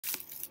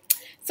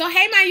So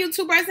hey my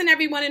YouTubers and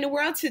everyone in the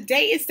world,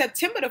 today is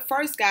September the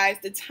 1st, guys.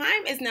 The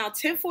time is now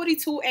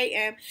 10:42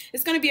 a.m.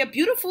 It's going to be a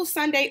beautiful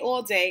Sunday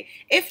all day.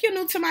 If you're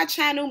new to my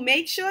channel,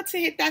 make sure to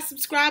hit that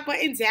subscribe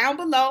button down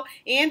below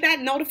and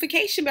that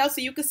notification bell so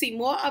you can see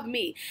more of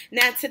me.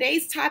 Now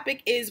today's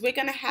topic is we're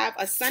going to have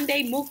a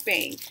Sunday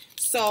mukbang.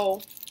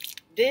 So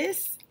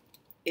this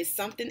is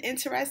something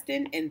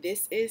interesting and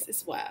this is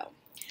as well.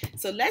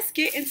 So let's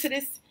get into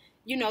this,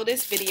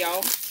 this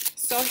video.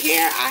 So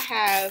here I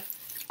have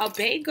a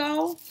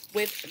bagel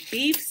with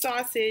beef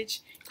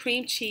sausage,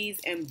 cream cheese,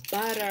 and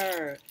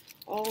butter.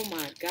 Oh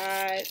my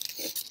God.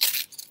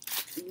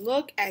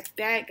 Look at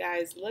that,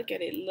 guys. Look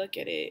at it. Look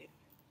at it.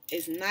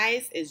 It's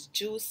nice. It's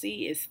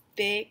juicy. It's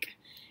thick.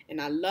 And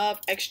I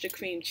love extra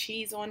cream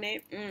cheese on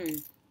it.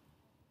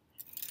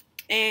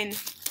 And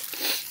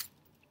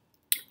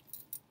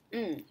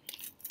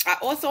I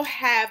also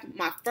have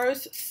my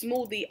first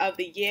smoothie of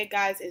the year,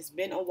 guys. It's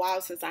been a while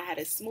since I had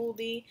a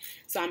smoothie,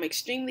 so I'm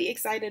extremely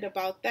excited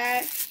about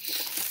that.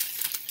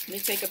 Let me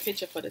take a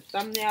picture for the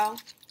thumbnail.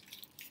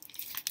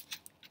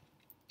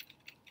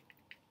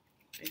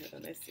 Hold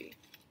on, let's see.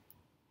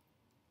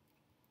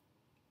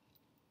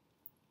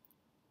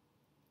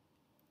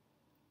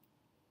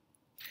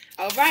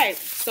 All right,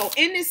 so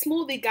in this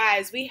smoothie,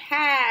 guys, we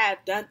have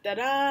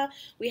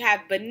we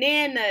have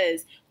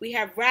bananas, we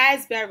have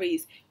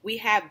raspberries, we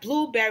have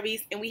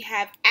blueberries, and we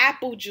have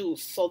apple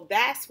juice. So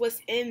that's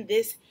what's in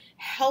this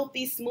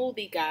healthy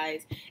smoothie,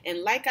 guys.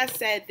 And like I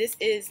said, this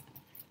is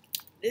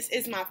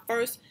my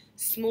first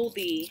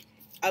smoothie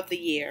of the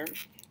year.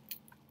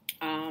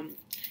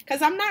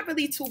 Because I'm not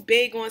really too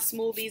big on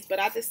smoothies,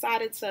 but I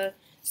decided to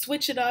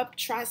switch it up,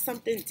 try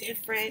something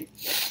different,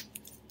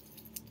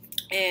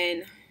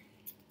 and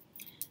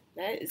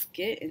let's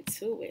get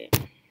into it.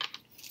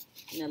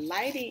 And the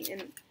lighting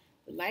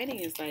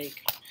is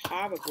like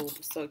horrible,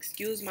 so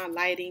excuse my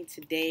lighting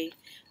today,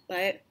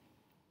 but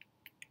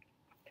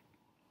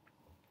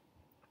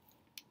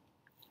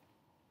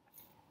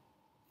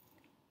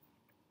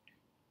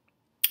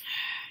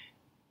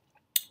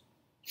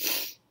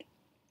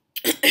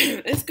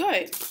it's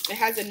good. It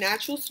has a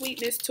natural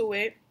sweetness to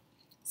it,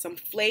 some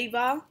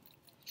flavor.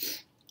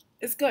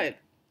 It's good.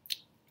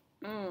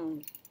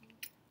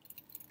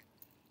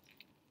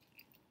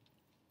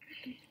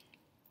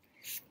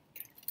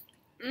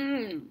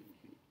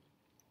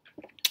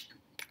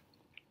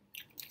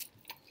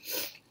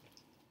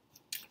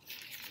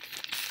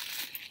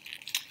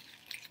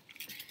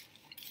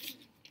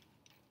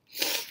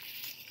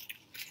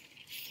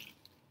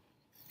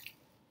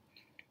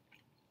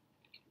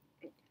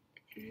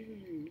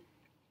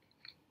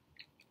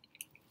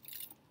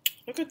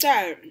 Look at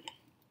that.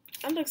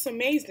 That looks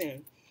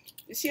amazing.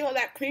 You see all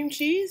that cream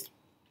cheese?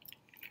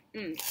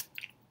 Look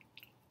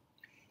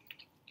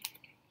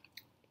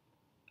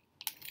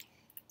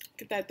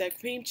at that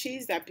cream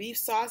cheese, that beef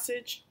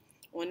sausage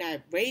on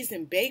that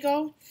raisin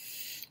bagel.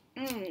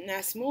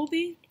 That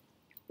smoothie.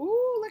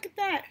 Ooh, look at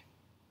that.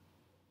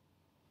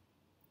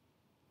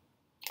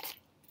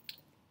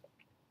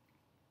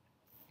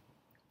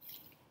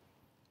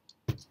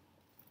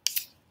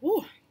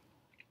 Ooh.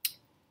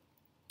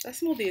 That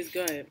smoothie is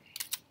good.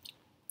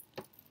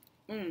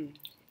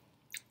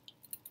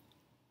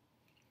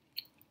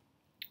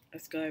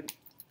 That's good.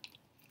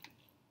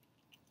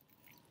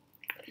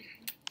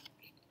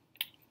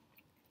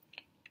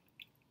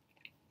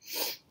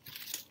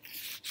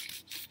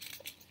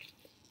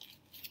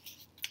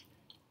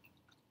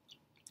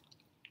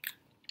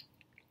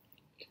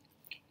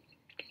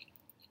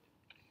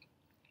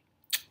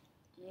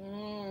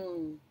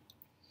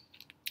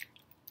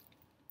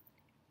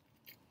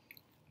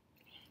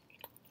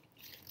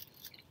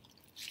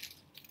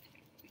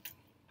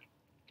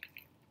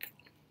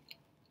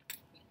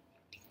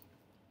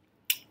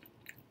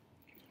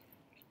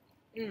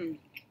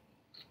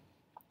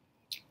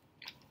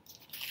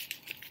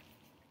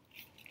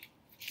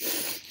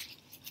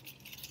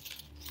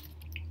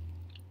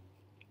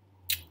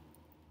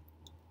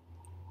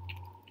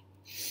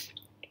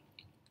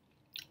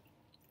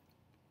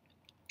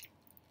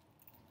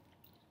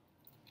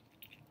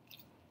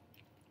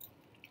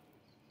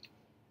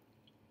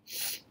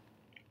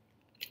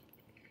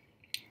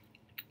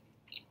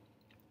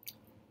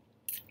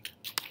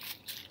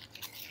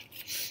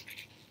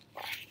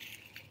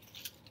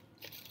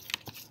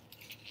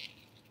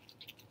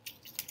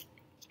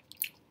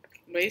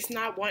 Waste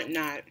not, want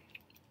not.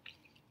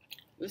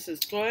 This is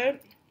good.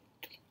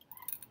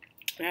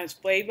 It has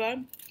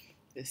flavor.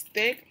 It's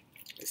thick.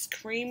 It's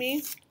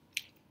creamy.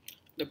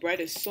 The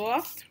bread is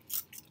soft.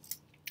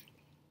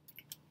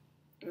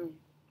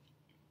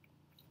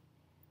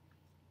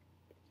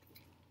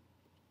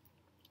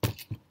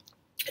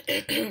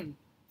 That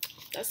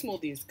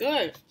smoothie is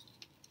good.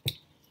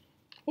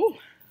 Whew.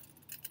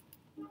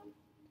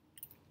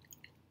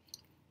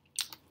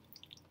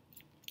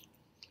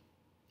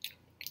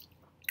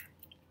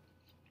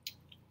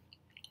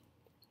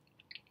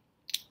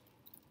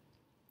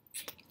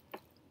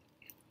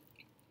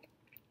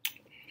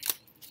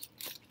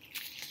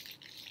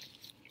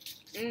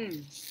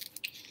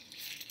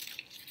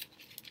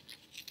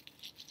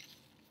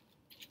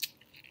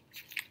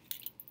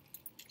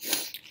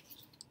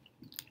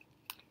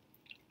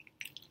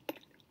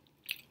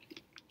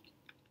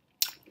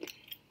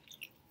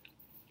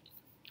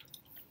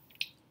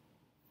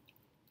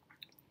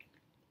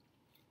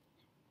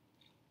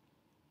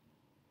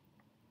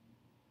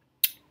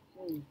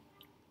 Mm.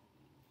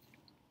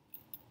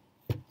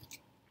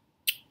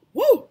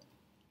 Woo!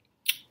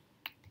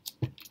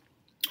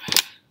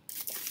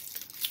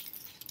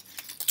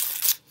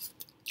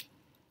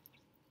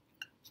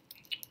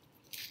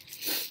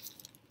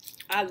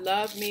 I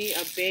love me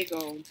a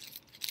bagel.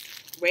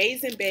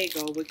 Raisin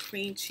bagel with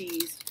cream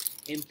cheese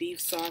and beef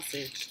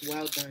sausage.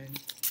 Well done.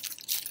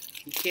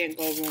 You can't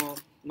go wrong.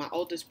 My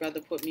oldest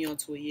brother put me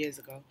onto it years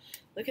ago.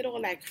 Look at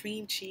all that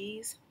cream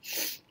cheese.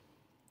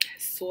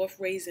 Soft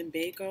raisin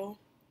bagel.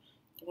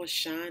 All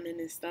shining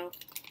and stuff.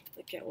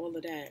 Look at all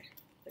of that.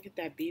 Look at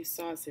that beef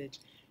sausage.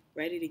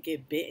 Ready to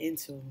get bit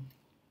into.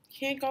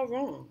 Can't go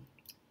wrong.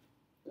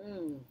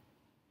 Mmm.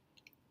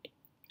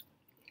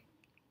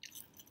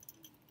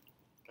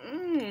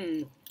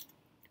 Mmm.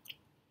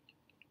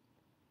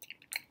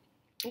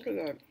 Look at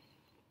that.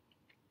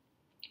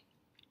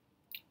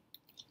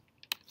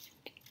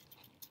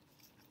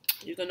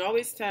 You can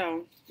always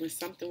tell when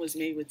something was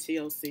made with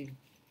TLC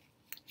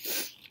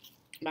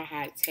by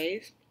how it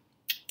tastes,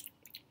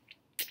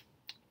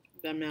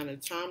 the amount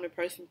of time the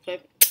person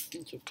put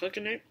into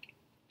cooking it.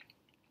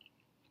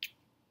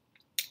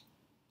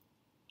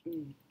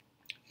 Mmm.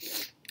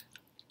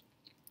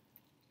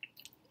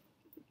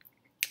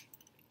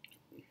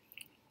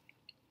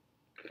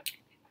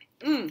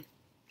 Mmm.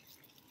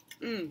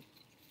 Mmm.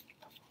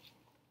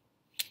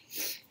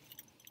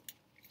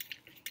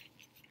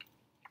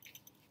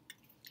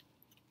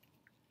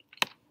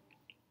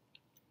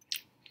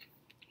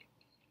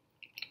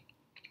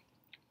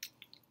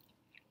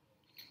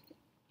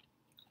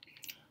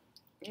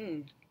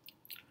 Mmm.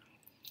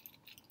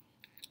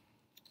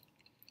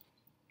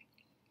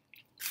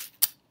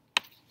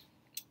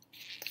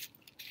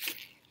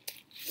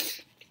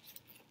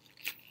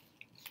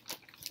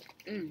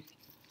 Mmm.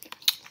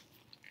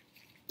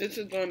 This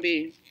is going to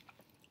be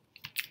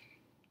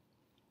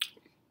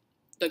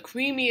the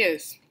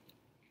creamiest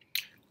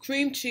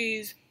cream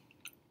cheese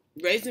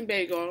raisin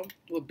bagel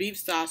with beef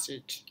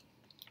sausage.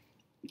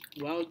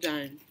 Well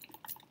done.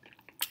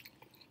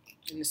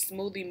 And the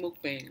smoothie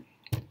mukbang.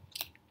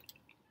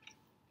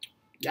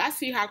 Y'all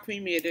see how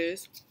creamy it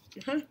is?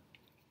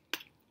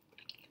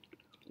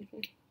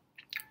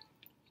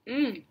 Mmm.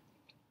 Mmm.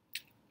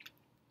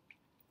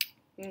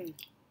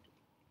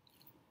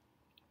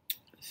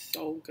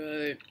 So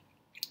good.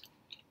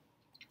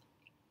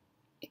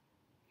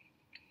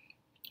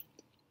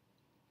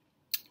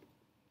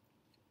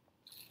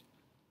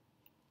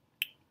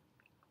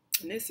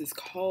 And this is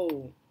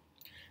cold.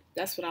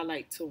 That's what I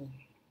like too.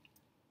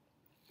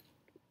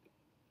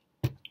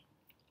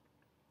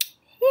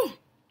 Whew.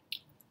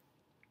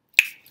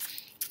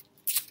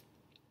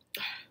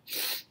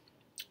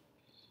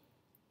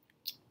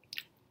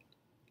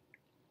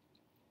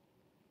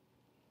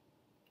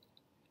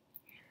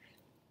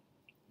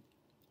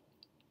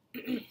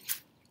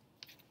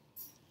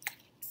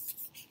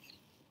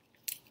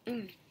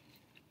 Mm.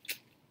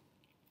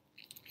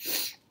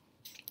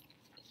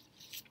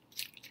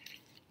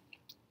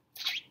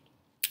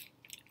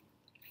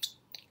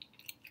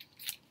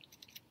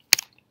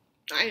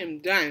 I am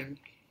done.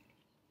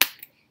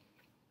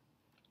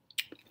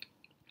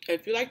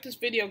 If you like this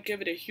video,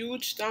 give it a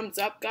huge thumbs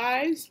up,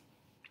 guys.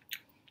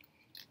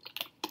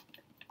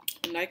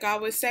 And like I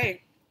always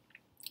say,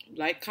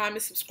 like,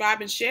 comment,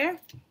 subscribe, and share.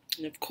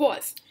 And of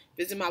course,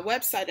 visit my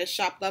website at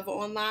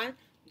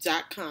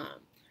shoploveronline.com.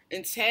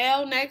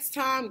 Until next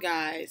time,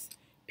 guys,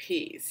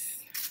 peace.